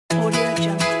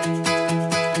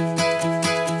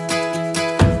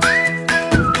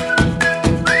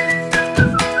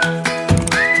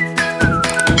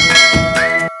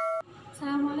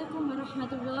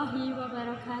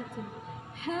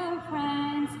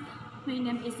My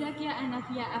name is Dzakia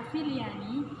Anavia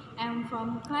Aviliani. I'm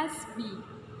from class B.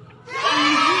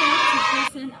 I'm here to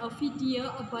present a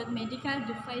video about medical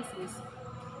devices.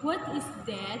 What is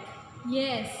that?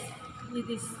 Yes, it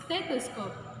is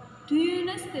stethoscope. Do you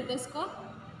know stethoscope?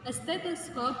 A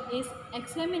stethoscope is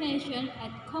examination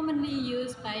and commonly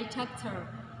used by doctors.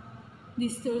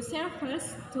 This tool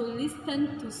serves to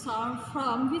listen to sound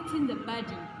from within the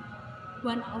body,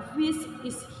 one of which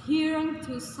is hearing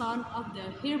to sound of the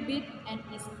heartbeat and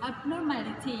its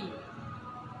abnormality.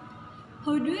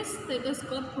 How does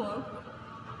stethoscope work?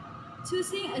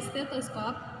 Choosing a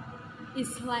stethoscope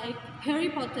is like Harry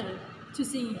Potter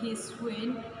choosing his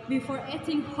wand before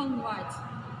heading homewards.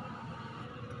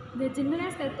 The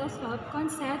general stethoscope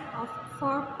consists of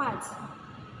 4 parts.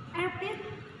 Earpiece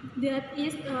that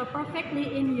is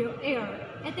perfectly in your ear.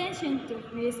 Attention to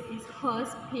which is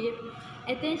host speed.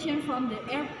 Attention from the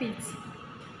earpiece.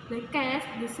 The case,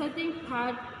 the shooting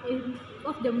part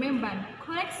of the membrane,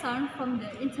 collects sound from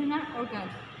the internal organ.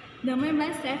 The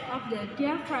membrane shape of the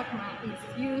diaphragm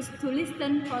is used to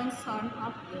listen for sound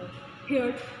of the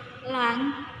heart,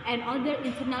 lung, and other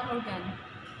internal organs.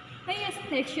 High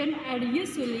sections are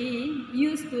usually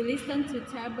used to listen to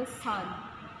treble sound,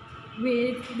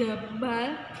 with the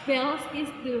bells is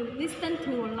to listen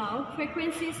to low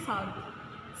frequency sound,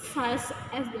 such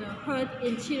as the heart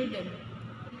in children.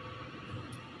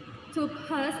 Tubes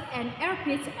and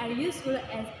earpiece are useful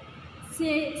as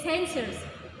sensors.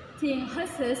 Thin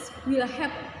hushes will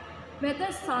have better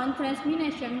sound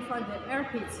transmission for the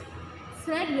earpiece.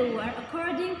 Select the one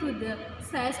according to the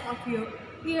size of your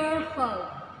ear hole.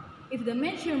 If the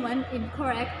measurement is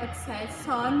correct, outside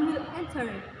sound will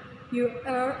enter your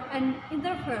ear and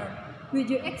interfere with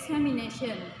your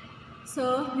examination.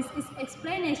 So this is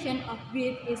explanation of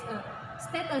what is a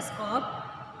stethoscope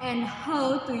and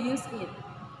how to use it.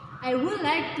 I would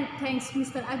like to thank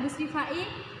Mr. Agus Rifa'i.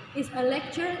 It's a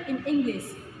lecture in English.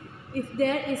 If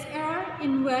there is error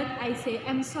in what I say,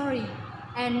 I'm sorry.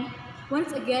 And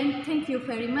once again, thank you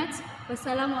very much.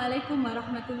 Wassalamualaikum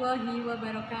warahmatullahi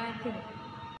wabarakatuh.